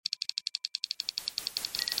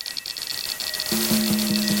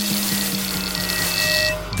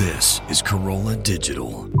This is Corolla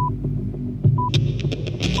Digital.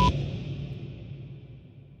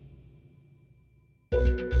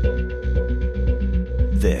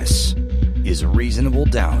 This is Reasonable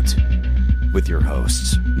Doubt with your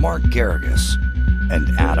hosts, Mark Garrigus and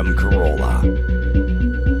Adam Carolla.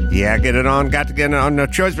 Yeah, get it on. Got to get it on. No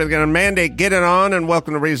choice but to get on. Mandate, get it on. And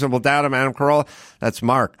welcome to Reasonable Doubt. I'm Adam Carolla. That's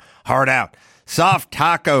Mark. Hard out. Soft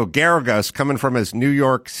Taco Garrigus coming from his New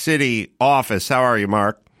York City office. How are you,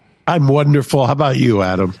 Mark? I'm wonderful. How about you,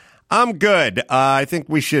 Adam? I'm good. I think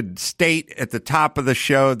we should state at the top of the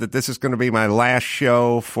show that this is going to be my last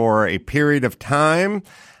show for a period of time.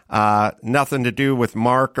 Nothing to do with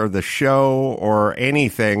Mark or the show or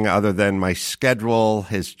anything other than my schedule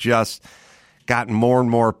has just gotten more and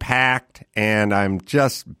more packed, and I'm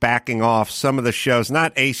just backing off some of the shows,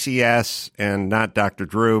 not ACS and not Dr.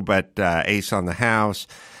 Drew, but Ace on the House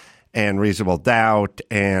and Reasonable Doubt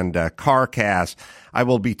and CarCast. I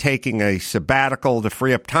will be taking a sabbatical to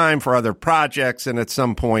free up time for other projects, and at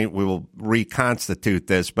some point we will reconstitute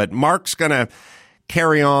this. But Mark's going to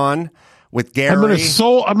carry on with Gary. I'm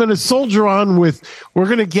going to soldier on with. We're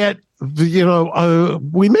going to get.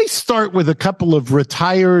 We may start with a couple of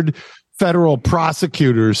retired federal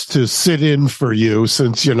prosecutors to sit in for you,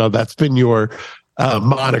 since that's been your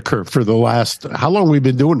moniker for the last. How long we've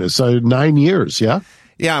been doing this? 9 years. Yeah.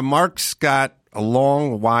 Yeah. Mark's got a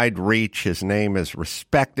long, wide reach. His name is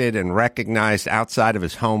respected and recognized outside of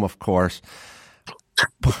his home, of course.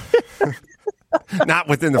 Not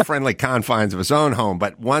within the friendly confines of his own home,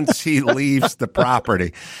 but once he leaves the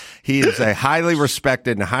property, he is a highly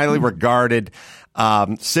respected and highly regarded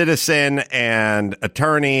citizen and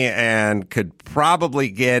attorney, and could probably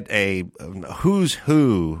get a who's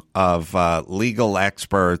who of legal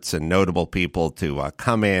experts and notable people to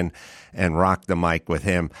come in and rock the mic with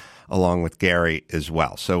him, along with Gary as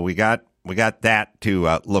well. So we got that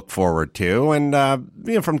to look forward to, and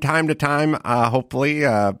from time to time, hopefully,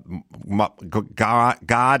 God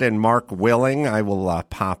and Mark willing, I will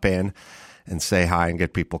pop in and say hi and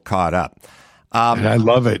get people caught up. And I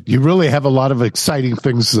love it. You really have a lot of exciting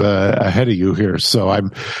things ahead of you here. So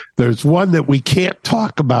there's one that we can't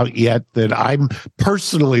talk about yet that I'm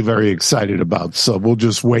personally very excited about. So we'll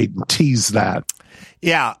just wait and tease that.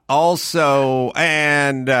 Yeah. Also,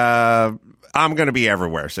 and I'm going to be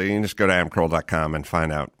everywhere. So you can just go to adamcroll.com and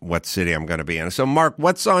find out what city I'm going to be in. So, Mark,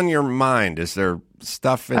 what's on your mind? Is there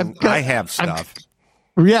stuff? I have stuff.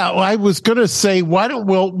 Yeah, well, I was going to say, why don't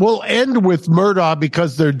we'll end with Murdaugh,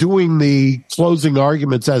 because they're doing the closing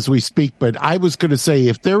arguments as we speak. But I was going to say,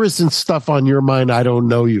 if there isn't stuff on your mind, I don't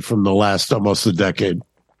know you from the last almost a decade.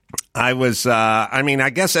 I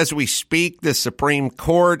guess as we speak, the Supreme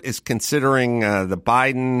Court is considering the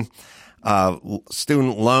Biden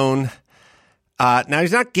student loan. Now,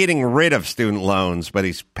 he's not getting rid of student loans, but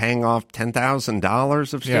he's paying off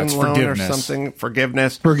 $10,000 of student loan or something.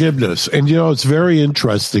 Forgiveness. And, it's very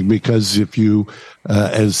interesting, because if you,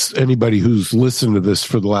 as anybody who's listened to this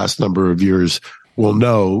for the last number of years will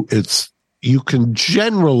know, you can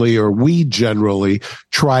we generally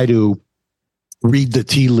try to read the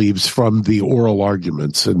tea leaves from the oral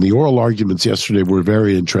arguments. And the oral arguments yesterday were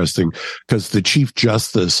very interesting, because the Chief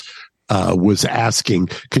Justice was asking,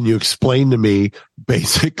 can you explain to me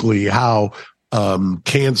basically how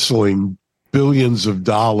canceling billions of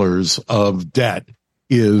dollars of debt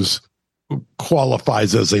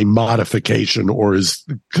qualifies as a modification, or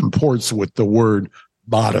comports with the word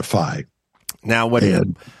modify? Now, what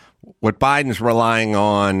Biden's relying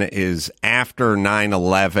on is, after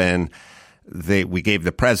 9/11, we gave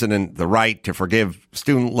the president the right to forgive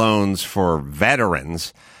student loans for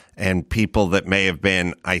veterans and people that may have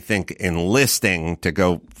been, I think, enlisting to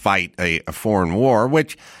go fight a foreign war,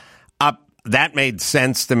 which that made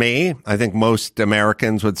sense to me. I think most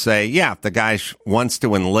Americans would say, yeah, if the guy wants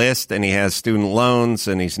to enlist and he has student loans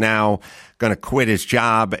and he's now going to quit his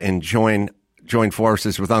job and join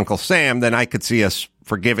forces with Uncle Sam, then I could see us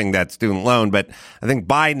forgiving that student loan. But I think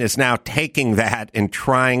Biden is now taking that and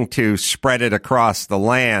trying to spread it across the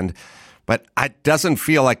land. But it doesn't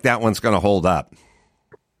feel like that one's going to hold up.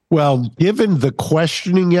 Well, given the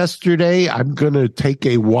questioning yesterday, I'm going to take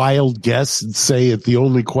a wild guess and say if the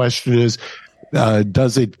only question is,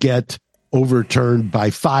 does it get overturned by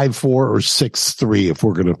 5-4 or 6-3, if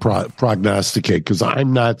we're going to prognosticate? Because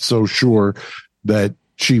I'm not so sure that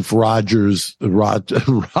Chief Roberts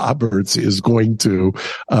is going to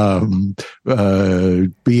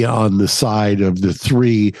be on the side of the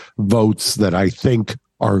three votes that I think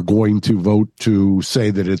are going to vote to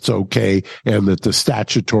say that it's okay, and that the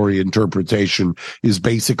statutory interpretation is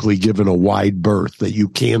basically given a wide berth, that you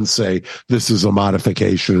can say this is a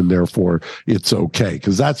modification and therefore it's okay.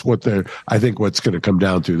 Because that's what I think what's going to come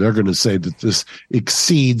down to. They're going to say that this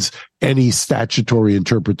exceeds any statutory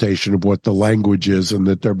interpretation of what the language is, and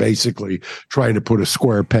that they're basically trying to put a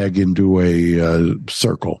square peg into a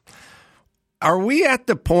circle. Are we at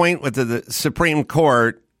the point with the Supreme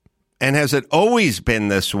Court, and has it always been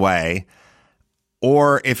this way?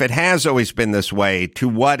 Or if it has always been this way, to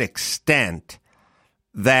what extent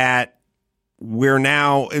that we're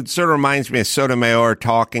now, it sort of reminds me of Sotomayor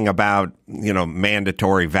talking about,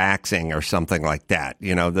 mandatory vaxxing or something like that.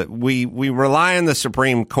 That we rely on the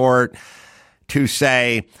Supreme Court to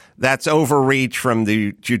say that's overreach from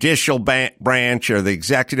the judicial branch or the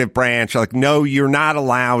executive branch. Like, no, you're not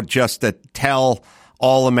allowed just to tell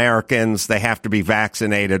all Americans they have to be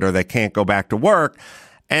vaccinated or they can't go back to work.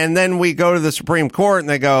 And then we go to the Supreme Court and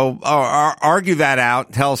they go, argue that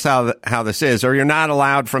out, tell us how this is. Or you're not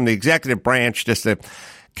allowed from the executive branch just to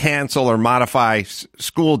cancel or modify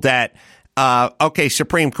school debt. Okay,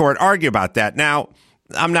 Supreme Court, argue about that. Now,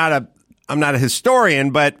 I'm not a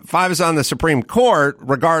historian, but if I was on the Supreme Court,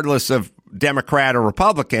 regardless of Democrat or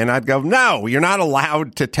Republican, I'd go, no, you're not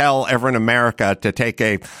allowed to tell everyone in America to take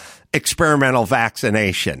a experimental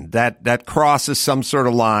vaccination. That crosses some sort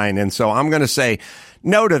of line. And so I'm going to say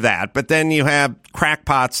no to that. But then you have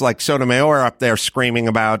crackpots like Sotomayor up there screaming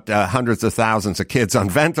about hundreds of thousands of kids on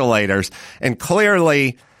ventilators. And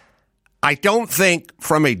clearly, I don't think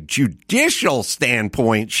from a judicial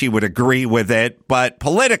standpoint she would agree with it, but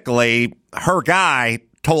politically, her guy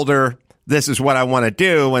told her, this is what I want to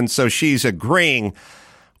do, and so she's agreeing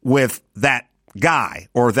with that guy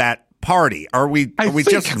or that party. Are we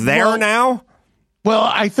just there now? Well,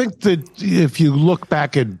 I think that if you look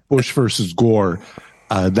back at Bush versus Gore,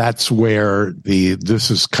 that's where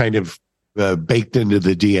this is kind of baked into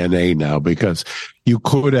the DNA now, because you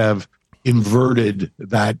could have inverted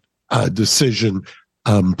that decision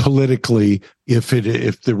politically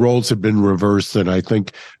if the roles had been reversed. And I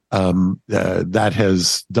think that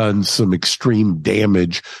has done some extreme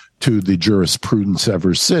damage to the jurisprudence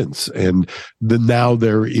ever since. And now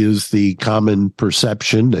there is the common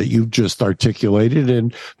perception that you've just articulated.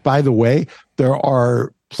 And by the way, there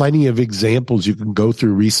are plenty of examples. You can go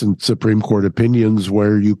through recent Supreme Court opinions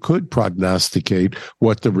where you could prognosticate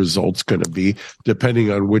what the result's going to be,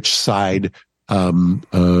 depending on which side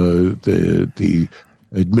the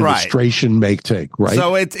administration may take, right?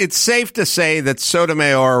 So it's safe to say that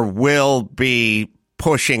Sotomayor will be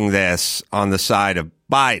pushing this on the side of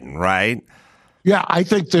Biden, right? Yeah, I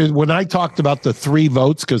think that when I talked about the 3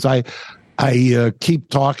 votes, because I keep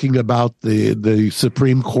talking about the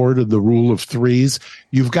Supreme Court and the rule of threes,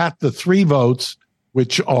 you've got the 3 votes,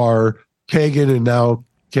 which are Kagan and now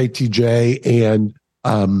KTJ and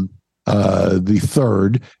the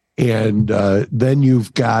third. And then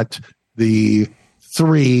you've got the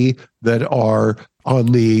 3 that are on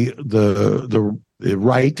the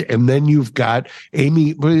right, and then you've got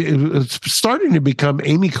Amy. It's starting to become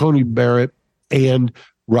Amy Coney Barrett and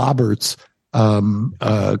Roberts, kind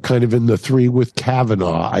of in the 3 with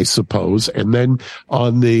Kavanaugh, I suppose. And then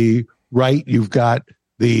on the right, you've got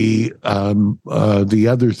the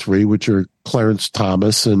other 3, which are Clarence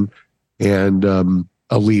Thomas and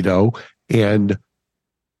Alito. And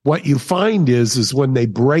what you find is when they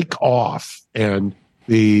break off, and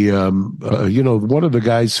the one of the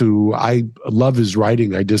guys who I love his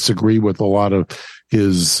writing, I disagree with a lot of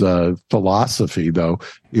his philosophy, though,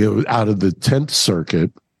 out of the 10th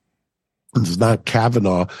Circuit, it's not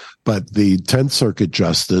Kavanaugh, but the 10th Circuit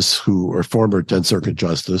justice former 10th Circuit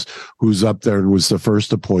justice, who's up there and was the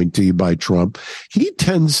first appointee by Trump. He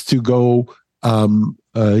tends to go,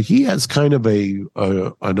 he has kind of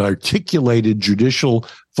an articulated judicial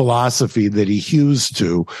philosophy that he hews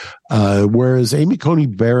to, whereas Amy Coney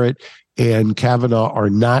Barrett and Kavanaugh are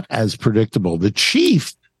not as predictable. The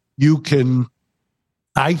chief,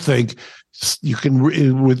 I think,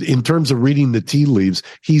 in terms of reading the tea leaves,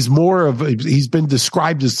 he's been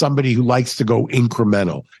described as somebody who likes to go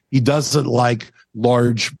incremental. He doesn't like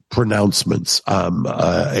large pronouncements.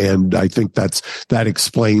 And I think that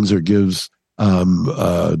explains or gives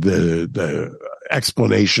the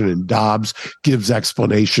explanation, and Dobbs gives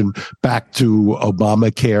explanation back to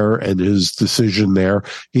Obamacare and his decision there.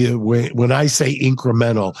 When I say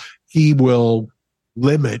incremental, he will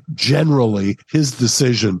limit generally his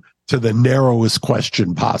decision to the narrowest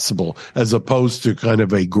question possible, as opposed to kind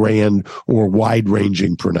of a grand or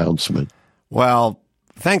wide-ranging pronouncement. Well,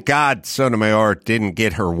 thank God Sotomayor didn't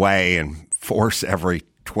get her way and force every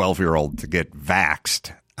 12-year-old to get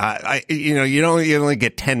vaxxed. You only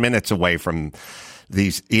get 10 minutes away from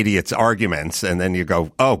these idiots' arguments, and then you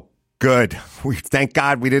go, oh, good. Thank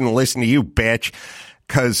God we didn't listen to you, bitch,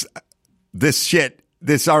 because this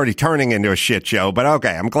is already turning into a shit show. But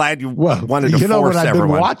okay, I'm glad you wanted to force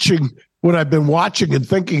everyone. What I've been watching and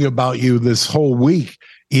thinking about you this whole week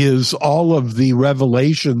is all of the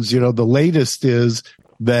revelations. The latest is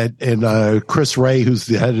that, and Chris Wray, who's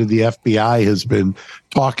the head of the FBI, has been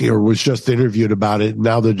talking or was just interviewed about it.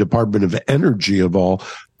 Now the Department of Energy, of all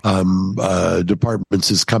departments,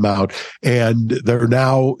 has come out, and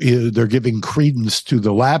they're giving credence to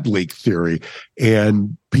the lab leak theory.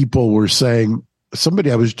 And people were saying,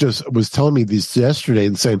 somebody was telling me this yesterday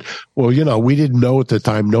and saying, well, we didn't know at the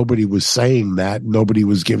time. Nobody was saying that. Nobody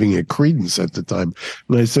was giving it credence at the time.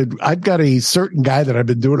 And I said, I've got a certain guy that I've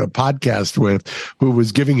been doing a podcast with who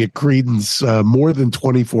was giving it credence more than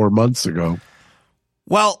 24 months ago.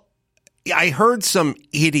 Well, I heard some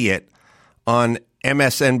idiot on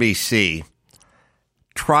MSNBC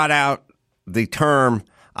trot out the term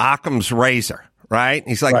Occam's razor. Right?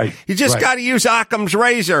 He's like, right, you just got to use Occam's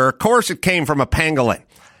razor. Of course it came from a pangolin.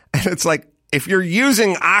 And it's like, if you're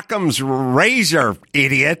using Occam's razor,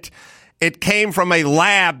 idiot, it came from a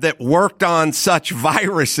lab that worked on such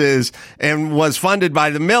viruses and was funded by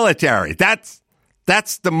the military. That's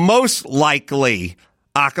the most likely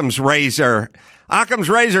Occam's razor. Occam's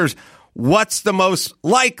razors, what's the most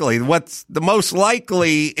likely? What's the most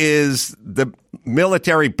likely is the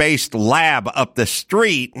military-based lab up the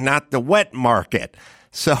street, not the wet market.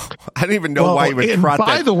 So I don't even know why you would trot that.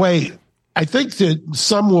 By the way, I think that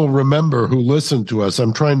some will remember who listened to us.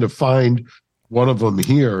 I'm trying to find one of them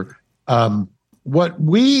here. What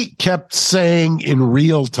we kept saying in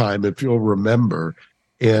real time, if you'll remember,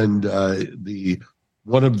 and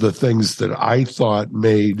one of the things that I thought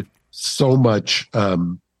made so much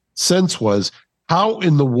sense was, how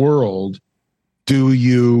in the world do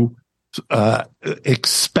you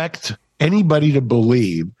expect anybody to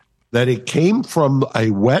believe that it came from a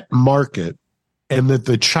wet market and that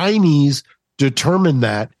the Chinese determined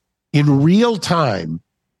that in real time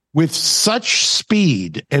with such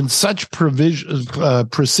speed and such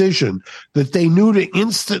precision that they knew to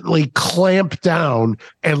instantly clamp down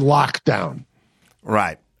and lock down?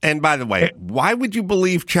 Right. And by the way, why would you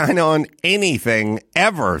believe China on anything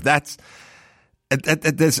ever?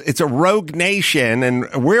 It's a rogue nation, and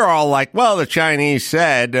we're all like, well, the Chinese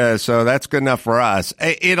said, so that's good enough for us.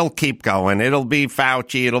 It'll keep going. It'll be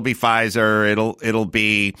Fauci. It'll be Pfizer. It'll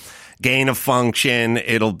be gain of function.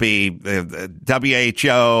 It'll be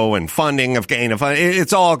WHO and funding of gain of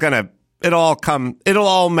function. It'll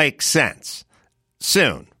all make sense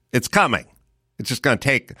soon. It's coming. It's just going to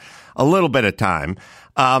take a little bit of time.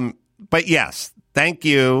 But yes, thank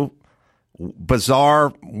you,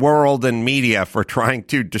 bizarre world and media, for trying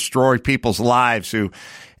to destroy people's lives who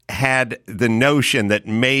had the notion that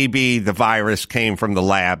maybe the virus came from the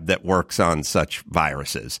lab that works on such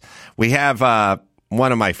viruses. We have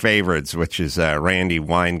one of my favorites, which is Randi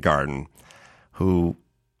Weingarten, who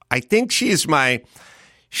I think she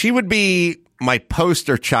would be my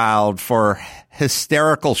poster child for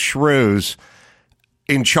hysterical shrews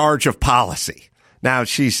in charge of policy. Now,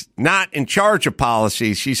 she's not in charge of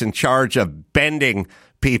policy. She's in charge of bending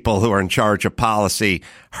people who are in charge of policy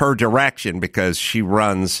her direction, because she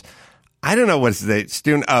runs, I don't know what's the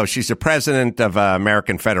student. Oh, she's the president of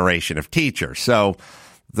American Federation of Teachers. So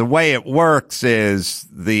the way it works is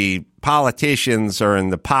the politicians are in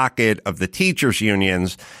the pocket of the teachers'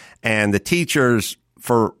 unions, and the teachers,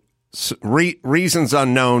 for reasons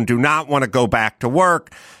unknown, do not want to go back to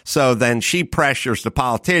work. So then she pressures the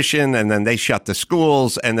politician, and then they shut the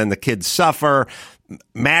schools, and then the kids suffer.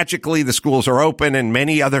 Magically, the schools are open in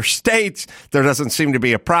many other states. There doesn't seem to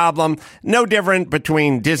be a problem. No different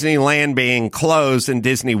between Disneyland being closed and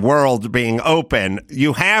Disney World being open.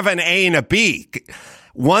 You have an A and a B.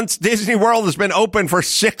 Once Disney World has been open for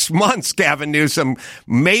 6 months, Gavin Newsom,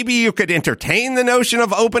 maybe you could entertain the notion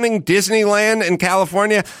of opening Disneyland in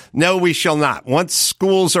California. No, we shall not. Once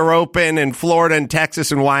schools are open in Florida and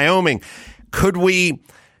Texas and Wyoming, could we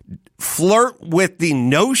flirt with the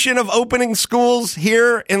notion of opening schools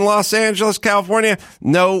here in Los Angeles, California?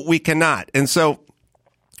 No, we cannot. And so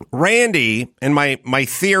Randi, and my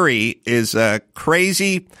theory is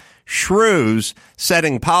crazy shrews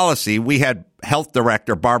setting policy. We had Health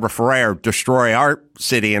Director Barbara Ferrer destroy our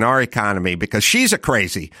city and our economy because she's a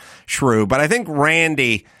crazy shrew. But I think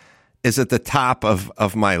Randi is at the top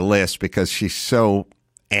of my list because she's so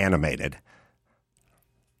animated.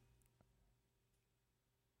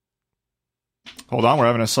 Hold on, we're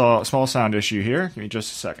having a small sound issue here. Give me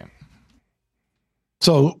just a second.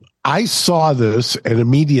 So I saw this and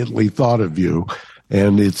immediately thought of you.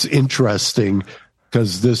 And it's interesting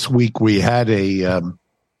because this week we had you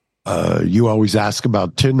always ask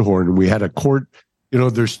about Tinhorn. We had a court,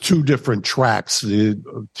 there's two different tracks.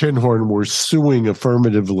 Tinhorn were suing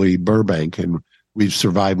affirmatively Burbank, and we've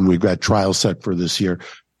survived, and we've got trial set for this year.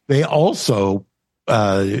 They also,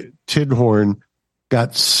 Tinhorn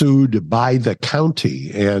got sued by the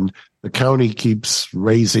county, and the county keeps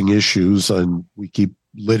raising issues, and we keep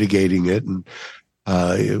litigating it. And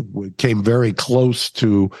it came very close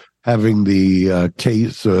to having the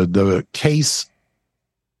case. The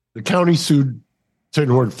county sued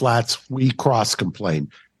Tinhorn Flats. We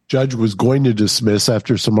cross-complained. Judge was going to dismiss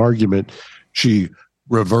after some argument. She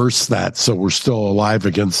reversed that, so we're still alive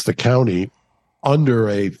against the county under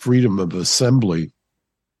a freedom of assembly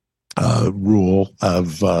rule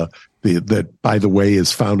of that, by the way,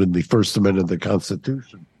 is found in the First Amendment of the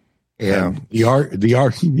Constitution. And the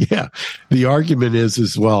argument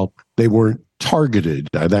is well, they weren't targeted.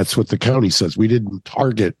 That's what the county says. We didn't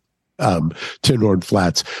target Tinhorn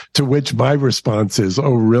Flats. To which my response is,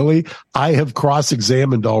 "Oh, really? I have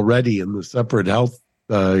cross-examined already in the separate health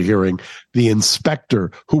hearing the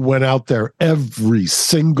inspector who went out there every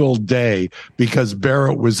single day because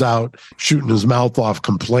Barrett was out shooting his mouth off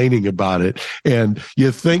complaining about it." And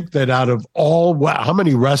you think that out of how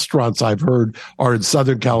many restaurants I've heard are in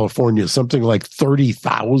Southern California, something like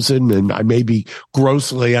 30,000, and I may be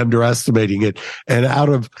grossly underestimating it. And out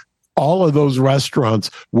of all of those restaurants,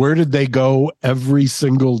 where did they go every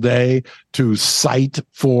single day to cite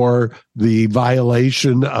for the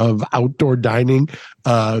violation of outdoor dining?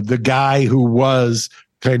 The guy who was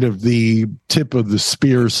kind of the tip of the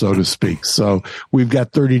spear, so to speak. So we've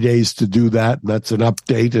got 30 days to do that. And that's an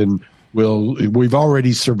update. And we've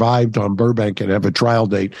already survived on Burbank and have a trial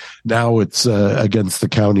date. Now it's against the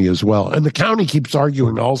county as well. And the county keeps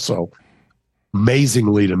arguing also,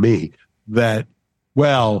 amazingly to me, that,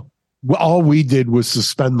 well, all we did was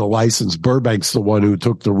suspend the license. Burbank's the one who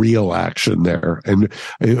took the real action there. And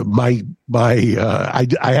I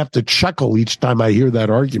have to chuckle each time I hear that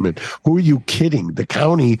argument. Who are you kidding? The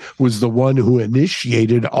county was the one who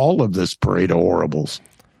initiated all of this parade of horribles.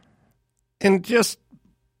 And just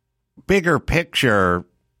bigger picture,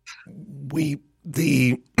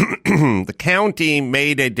 the county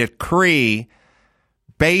made a decree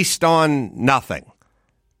based on nothing,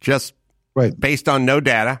 just right. Based on no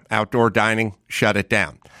data, outdoor dining, shut it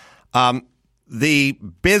down. The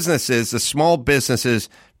businesses, the small businesses,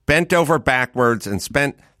 bent over backwards and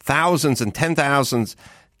spent thousands and tens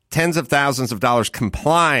of thousands of dollars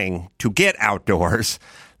complying to get outdoors.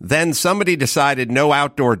 Then somebody decided no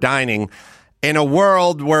outdoor dining in a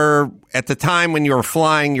world where at the time when you were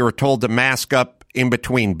flying, you were told to mask up in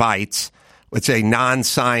between bites. It's a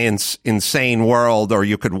non-science, insane world, or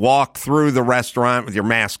you could walk through the restaurant with your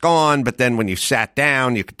mask on, but then when you sat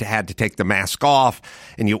down, you had to take the mask off,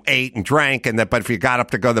 and you ate and drank, but if you got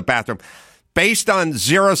up to go to the bathroom, based on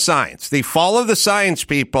zero science, the follow the science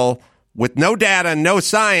people with no data, no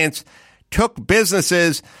science, took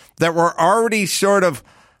businesses that were already sort of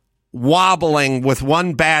wobbling with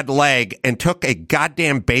one bad leg and took a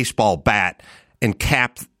goddamn baseball bat and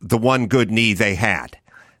capped the one good knee they had.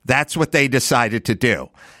 That's what they decided to do.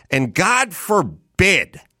 And God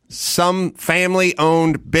forbid some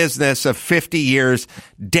family-owned business of 50 years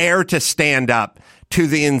dare to stand up to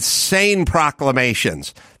the insane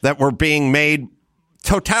proclamations that were being made,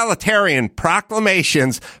 totalitarian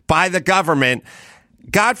proclamations by the government.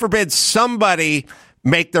 God forbid somebody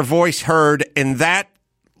make their voice heard in that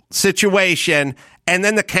situation, and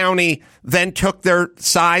then the county then took their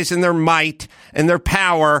size and their might and their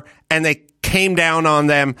power, and they came down on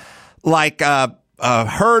them like a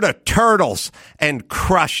herd of turtles and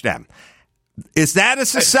crushed them. Is that a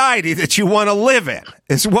society that you want to live in?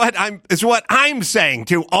 Is what I'm saying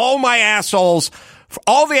to all my assholes,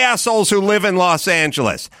 all the assholes who live in Los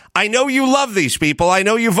Angeles. I know you love these people. I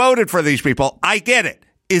know you voted for these people. I get it.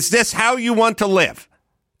 Is this how you want to live?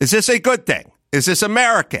 Is this a good thing? Is this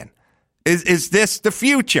American? Is this the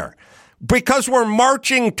future? Because we're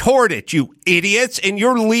marching toward it, you idiots, and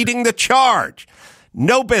you're leading the charge.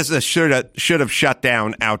 No business should have shut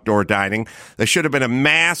down outdoor dining. There should have been a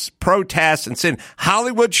mass protest and sin.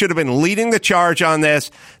 Hollywood should have been leading the charge on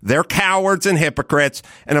this. They're cowards and hypocrites.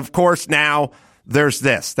 And of course, now there's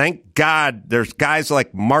this. Thank God there's guys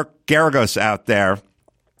like Mark Garagos out there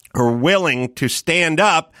who are willing to stand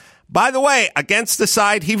up, by the way, against the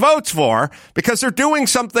side he votes for, because they're doing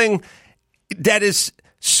something that is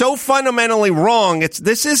so fundamentally wrong.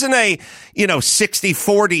 This isn't a,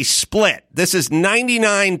 60-40 split. This is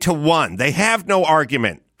 99-1. They have no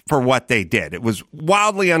argument for what they did. It was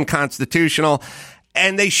wildly unconstitutional,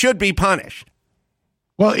 and they should be punished.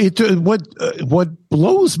 Well, what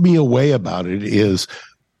blows me away about it is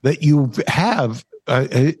that you have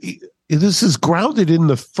this is grounded in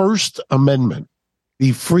the First Amendment,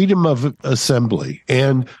 the freedom of assembly,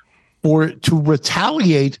 and to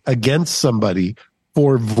retaliate against somebody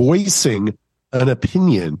for voicing an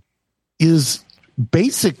opinion is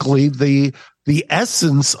basically the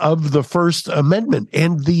essence of the First Amendment,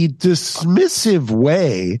 and the dismissive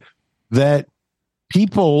way that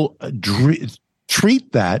people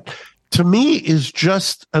treat that, to me, is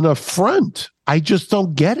just an affront. I just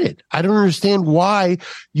don't get it. I don't understand why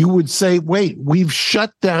you would say, wait, we've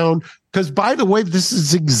shut down. Because, by the way, this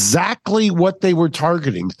is exactly what they were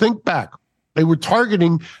targeting. Think back. They were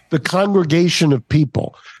targeting the congregation of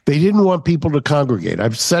people. They didn't want people to congregate.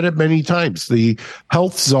 I've said it many times. The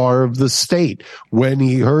health czar of the state, when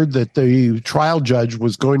he heard that the trial judge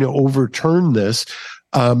was going to overturn this,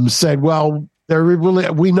 said, well,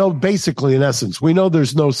 we know, basically, in essence, we know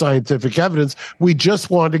there's no scientific evidence. We just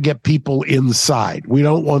want to get people inside. We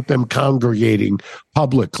don't want them congregating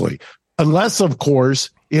publicly. Unless, of course,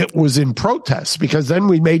 it was in protest, because then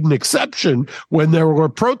we made an exception when there were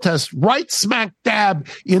protests right smack dab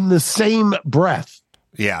in the same breath.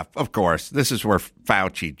 Yeah, of course. This is where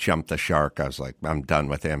Fauci jumped the shark. I was like, I'm done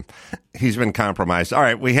with him. He's been compromised. All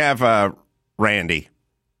right, we have Randy.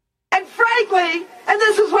 And frankly, and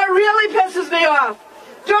this is what really pisses me off,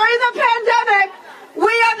 during the pandemic,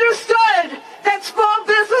 we understood that small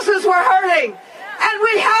businesses were hurting, and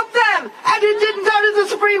we helped them, and it didn't go to the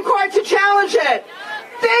Supreme Court to challenge it.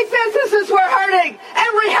 Big businesses were hurting, and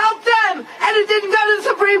we helped them, and it didn't go to the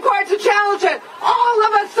Supreme Court to challenge it. All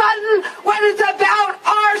of a sudden, when it's about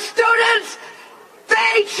our students,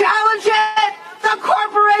 they challenge it. The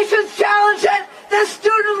corporations challenge it. The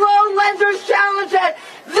student loan lenders challenge it.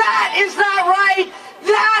 That is not right.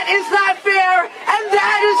 That is not fair. And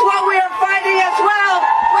that is what we are fighting as well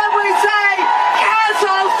when we say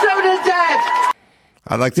cancel student debt.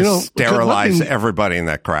 I'd like to sterilize everybody in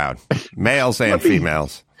that crowd, males and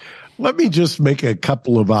females. Let me just make a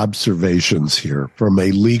couple of observations here from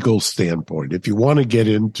a legal standpoint. If you want to get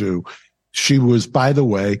into, she was, by the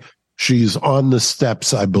way, she's on the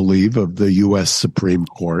steps, I believe, of the U.S. Supreme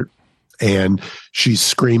Court, and she's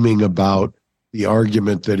screaming about the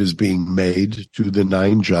argument that is being made to the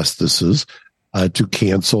 9 justices to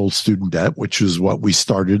cancel student debt, which is what we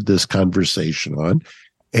started this conversation on.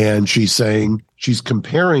 And she's saying, she's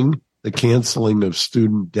comparing the canceling of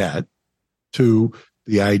student debt to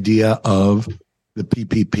the idea of the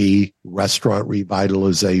PPP, restaurant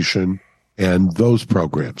revitalization, and those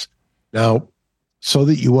programs. Now, so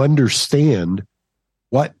that you understand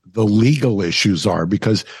what the legal issues are,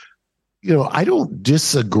 because, I don't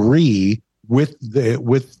disagree with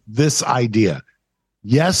this idea.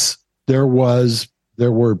 Yes, there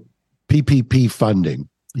were PPP funding.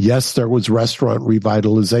 Yes, there was restaurant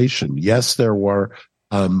revitalization. Yes, there were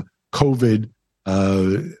COVID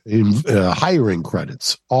hiring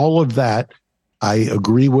credits. All of that I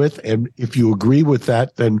agree with. And if you agree with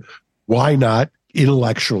that, then why not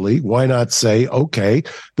intellectually? Why not say, okay,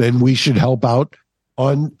 then we should help out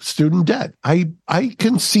on student debt? I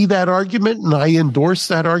can see that argument, and I endorse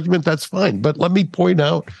that argument. That's fine. But let me point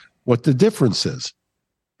out what the difference is.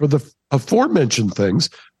 For the aforementioned things,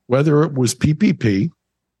 whether it was PPP,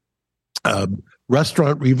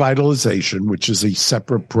 restaurant revitalization, which is a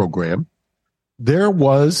separate program, it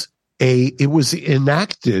was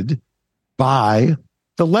enacted by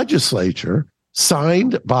the legislature,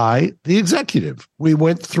 signed by the executive. We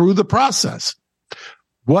went through the process.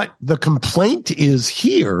 What the complaint is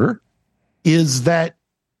here is that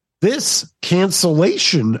this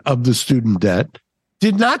cancellation of the student debt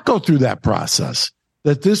did not go through that process,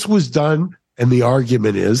 that this was done, and the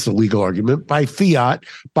argument is, the legal argument, by fiat,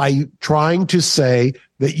 by trying to say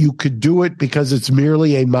that you could do it because it's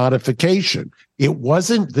merely a modification.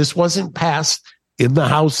 This wasn't passed in the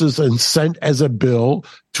houses and sent as a bill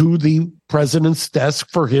to the president's desk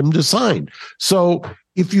for him to sign. So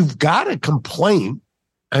if you've got a complaint,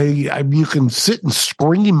 you can sit and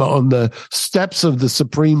scream on the steps of the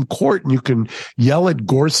Supreme Court, and you can yell at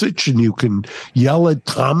Gorsuch, and you can yell at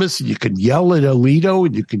Thomas, and you can yell at Alito,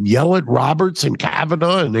 and you can yell at Roberts and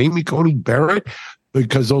Kavanaugh and Amy Coney Barrett,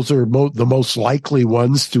 because those are the most likely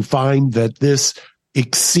ones to find that this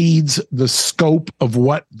exceeds the scope of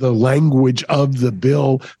what the language of the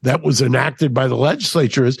bill that was enacted by the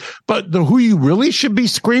legislature is. But who you really should be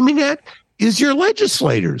screaming at is your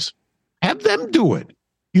legislators. Have them do it.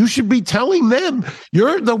 You should be telling them.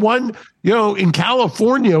 You're the one, in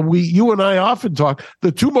California, you and I often talk,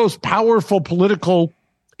 the 2 most powerful political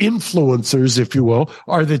influencers, if you will,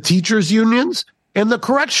 are the teachers' unions and the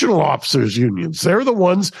correctional officers' unions. They're the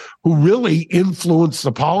ones who really influence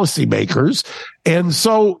the policymakers. And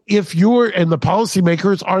so and the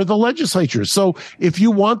policymakers are the legislature. So if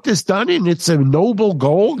you want this done and it's a noble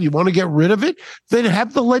goal, you want to get rid of it, then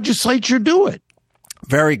have the legislature do it.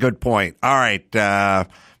 Very good point. All right.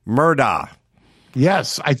 Murdaugh.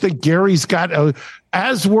 Yes, I think Gary's got,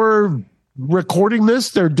 as we're recording this,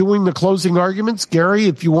 they're doing the closing arguments. Gary,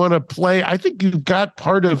 if you want to play, I think you've got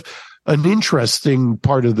part of an interesting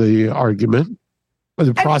part of the argument by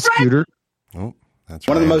the prosecutor. Oh, that's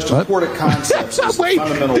one of the most important concepts. Is Wait,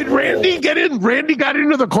 did Randy get in? Randy got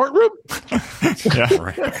into the courtroom?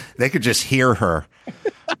 Right. They could just hear her.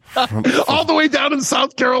 All the way down in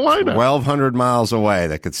South Carolina. 1,200 miles away.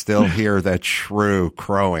 They could still hear that shrew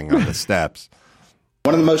crowing on the steps.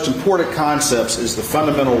 One of the most important concepts is the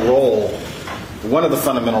fundamental role, one of the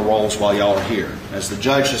fundamental roles while y'all are here. As the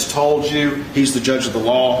judge has told you, he's the judge of the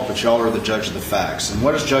law, but y'all are the judge of the facts. And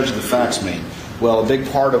what does judge of the facts mean? Well, a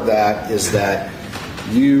big part of that is that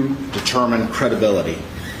you determine credibility.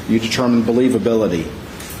 You determine believability.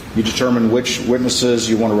 You determine which witnesses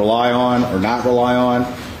you want to rely on or not rely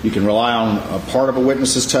on. You can rely on a part of a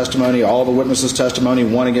witness's testimony, all of a witness's testimony,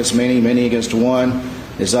 one against many, many against one.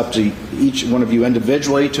 It's up to each one of you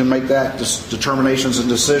individually to make that determinations and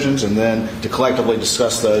decisions and then to collectively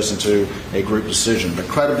discuss those into a group decision. But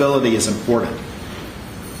credibility is important.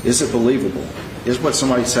 Is it believable? Is what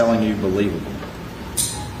somebody's telling you believable?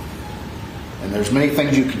 And there's many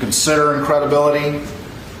things you can consider in credibility,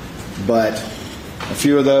 but a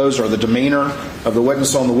few of those are the demeanor of the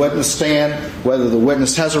witness on the witness stand, whether the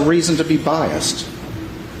witness has a reason to be biased,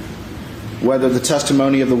 whether the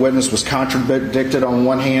testimony of the witness was contradicted on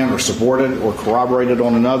one hand or supported or corroborated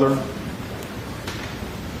on another,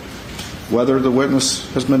 whether the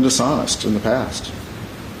witness has been dishonest in the past.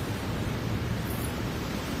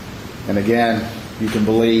 And again, you can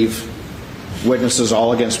believe witnesses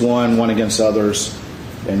all against one against others,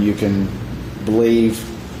 and you can believe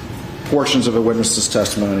portions of a witness's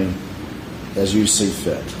testimony as you see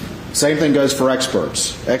fit. Same thing goes for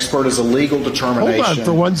experts. Expert is a legal determination. Hold on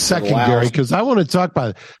for 1 second, Gary, because I want to talk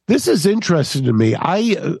about it. This is interesting to me.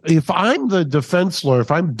 If I'm the defense lawyer,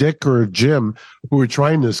 if I'm Dick or Jim who are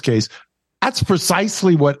trying this case, that's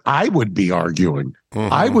precisely what I would be arguing.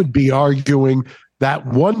 Mm-hmm. I would be arguing that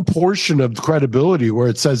one portion of credibility where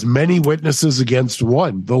it says many witnesses against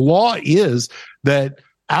one. The law is that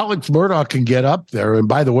Alex Murdaugh can get up there, and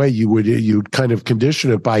by the way, you'd kind of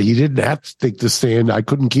condition it by he didn't have to take the stand. I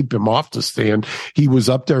couldn't keep him off the stand. He was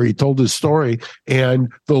up there. He told his story, and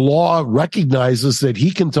the law recognizes that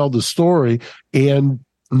he can tell the story, and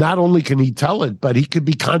not only can he tell it, but he could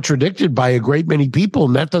be contradicted by a great many people,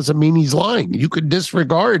 and that doesn't mean he's lying. You could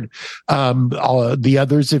disregard the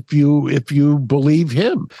others if you believe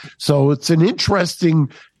him. So it's an interesting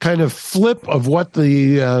kind of flip of what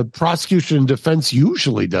the prosecution and defense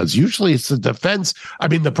usually does. Usually it's the defense. I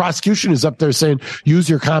mean, the prosecution is up there saying, use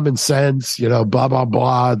your common sense, blah, blah,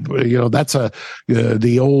 blah. That's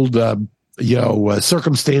the old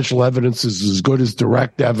circumstantial evidence is as good as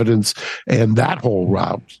direct evidence and that whole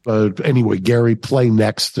route. Anyway, Gary, play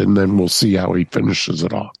next, and then we'll see how he finishes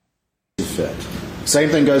it off. Same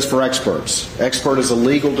thing goes for experts. Expert is a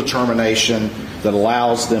legal determination that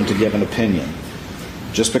allows them to give an opinion.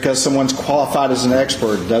 Just because someone's qualified as an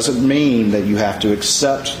expert doesn't mean that you have to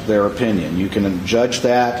accept their opinion. You can judge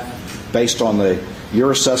that based on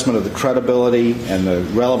your assessment of the credibility and the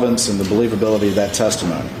relevance and the believability of that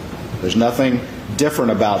testimony. There's nothing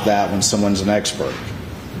different about that when someone's an expert.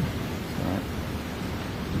 Right.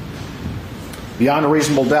 Beyond a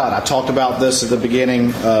reasonable doubt, I talked about this at the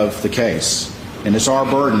beginning of the case. And it's our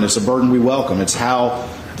burden. It's a burden we welcome. It's how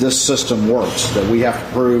this system works, that we have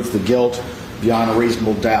to prove the guilt beyond a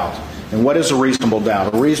reasonable doubt. And what is a reasonable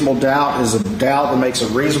doubt? A reasonable doubt is a doubt that makes a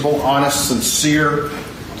reasonable, honest, sincere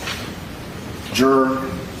juror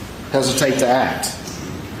hesitate to act.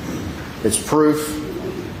 It's proof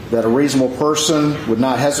that a reasonable person would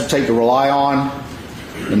not hesitate to rely on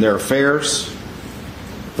in their affairs.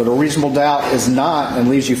 But a reasonable doubt is not and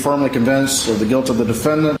leaves you firmly convinced of the guilt of the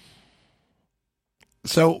defendant.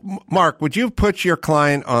 So, Mark, would you put your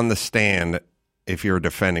client on the stand if you're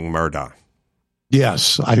defending Murdaugh?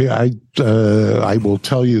 Yes, I will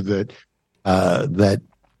tell you that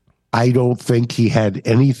I don't think he had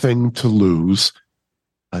anything to lose.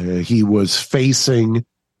 He was facing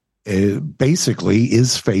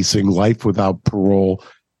life without parole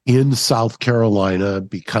in South Carolina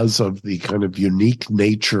because of the kind of unique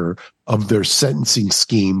nature of their sentencing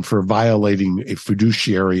scheme for violating a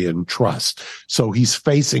fiduciary and trust. So he's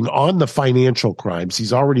facing, on the financial crimes,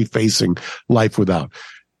 he's already facing life without.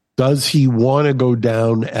 Does he want to go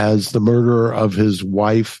down as the murderer of his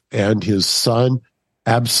wife and his son?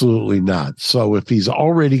 Absolutely not. So if he's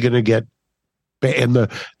already going to get, and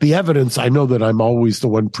the evidence, I know that I'm always the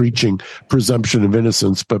one preaching presumption of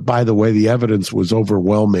innocence, but by the way, the evidence was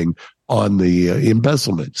overwhelming on the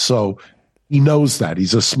embezzlement. So he knows that.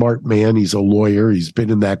 He's a smart man. He's a lawyer. He's been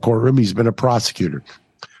in that courtroom. He's been a prosecutor.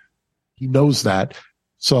 He knows that.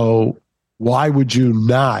 So why would you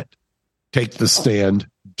not take the stand,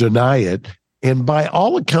 deny it? And by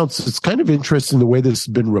all accounts, it's kind of interesting the way this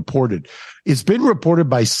has been reported. It's been reported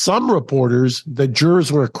by some reporters that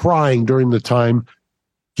jurors were crying during the time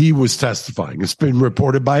he was testifying. It's been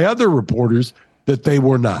reported by other reporters that they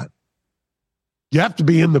were not. You have to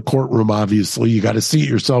be in the courtroom, obviously. You got to see it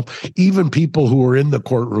yourself. Even people who are in the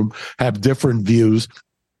courtroom have different views.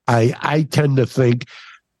 I tend to think,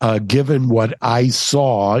 given what I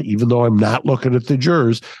saw, even though I'm not looking at the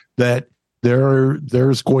jurors, that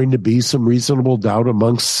there's going to be some reasonable doubt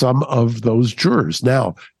amongst some of those jurors.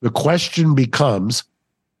 Now, the question becomes,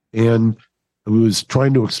 and I was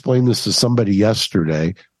trying to explain this to somebody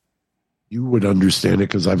yesterday, you would understand it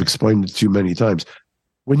because I've explained it to you many times.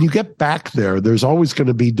 When you get back there, there's always going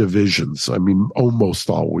to be divisions. I mean, almost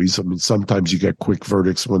always. I mean, sometimes you get quick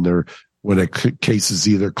verdicts when a case is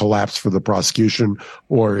either collapsed for the prosecution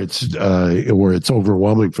or it's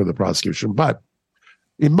overwhelming for the prosecution. But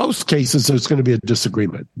in most cases, there's going to be a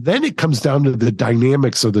disagreement. Then it comes down to the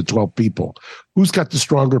dynamics of the 12 people. Who's got the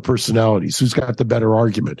stronger personalities? Who's got the better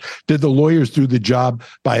argument? Did the lawyers do the job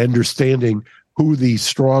by understanding who the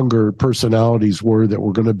stronger personalities were that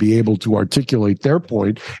were going to be able to articulate their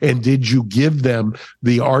point? And did you give them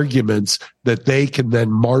the arguments that they can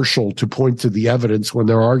then marshal to point to the evidence when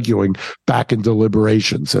they're arguing back in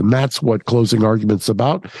deliberations? And that's what closing argument's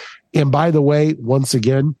about. And by the way, once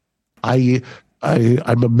again,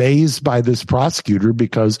 I'm amazed by this prosecutor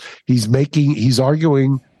because he's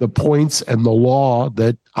arguing the points and the law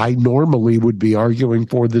that I normally would be arguing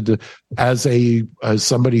for as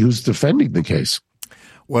somebody who's defending the case.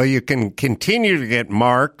 Well, you can continue to get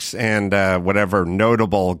Mark's and whatever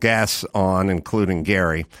notable guests on, including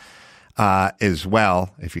Gary, as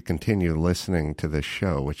well, if you continue listening to this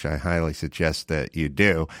show, which I highly suggest that you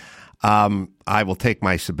do. I will take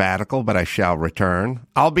my sabbatical, but I shall return.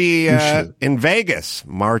 I'll be in Vegas,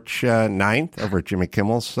 March 9th, over at Jimmy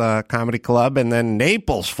Kimmel's Comedy Club, and then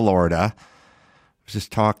Naples, Florida. I was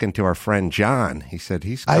just talking to our friend John. He said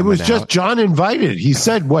he's coming out. John invited. He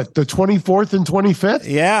said, what, the 24th and 25th?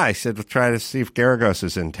 Yeah, I said, we'll try to see if Garagos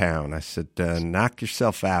is in town. I said, knock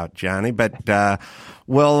yourself out, Johnny. But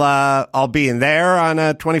I'll be in there on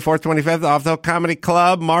 24th, 25th, off the Comedy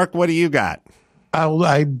Club. Mark, what do you got?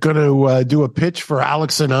 I'm going to do a pitch for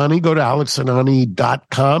Alex Anani. Go to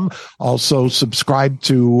alexanani.com. Also subscribe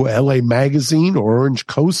to LA Magazine or Orange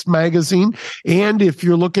Coast Magazine. And if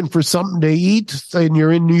you're looking for something to eat and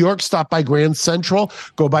you're in New York, stop by Grand Central.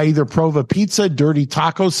 Go by either Prova Pizza, Dirty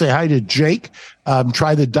Taco. Say hi to Jake.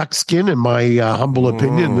 Try the duck skin, in my humble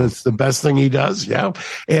opinion. That's the best thing he does. Yeah.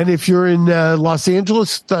 And if you're in Los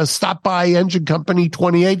Angeles, stop by Engine Company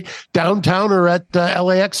 28 downtown or at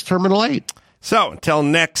LAX Terminal 8. So, until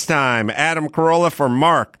next time, Adam Carolla for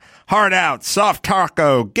Mark, Hard Out, Soft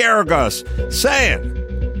Taco, Garagos, saying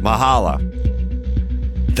mahalo.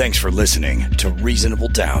 Thanks for listening to Reasonable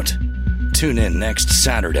Doubt. Tune in next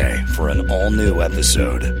Saturday for an all-new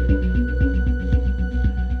episode.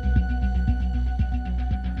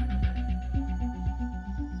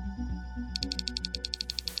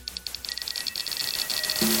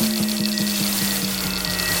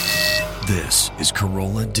 This is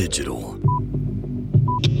Carolla Digital.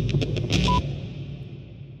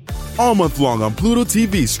 All month long on Pluto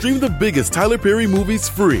TV, stream the biggest Tyler Perry movies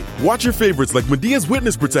free. Watch your favorites like Medea's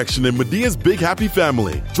Witness Protection and Medea's Big Happy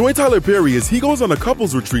Family. Join Tyler Perry as he goes on a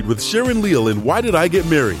couples retreat with Sharon Leal in Why Did I Get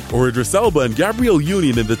Married? Or Idris Elba and Gabrielle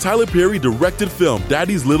Union in the Tyler Perry directed film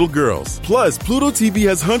Daddy's Little Girls. Plus, Pluto TV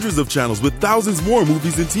has hundreds of channels with thousands more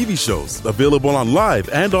movies and TV shows. Available on live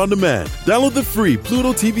and on demand. Download the free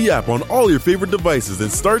Pluto TV app on all your favorite devices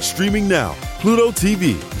and start streaming now. Pluto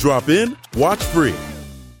TV. Drop in, watch free.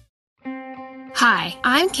 Hi,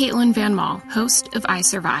 I'm Caitlin Van Mall, host of I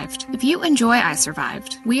Survived. If you enjoy I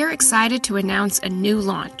Survived, we are excited to announce a new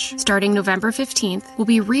launch. Starting November 15th, we'll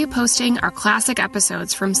be reposting our classic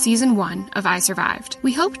episodes from Season 1 of I Survived.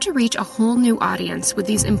 We hope to reach a whole new audience with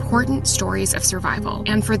these important stories of survival.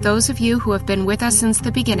 And for those of you who have been with us since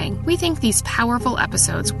the beginning, we think these powerful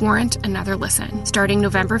episodes warrant another listen. Starting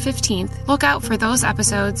November 15th, look out for those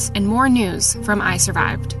episodes and more news from I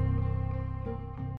Survived.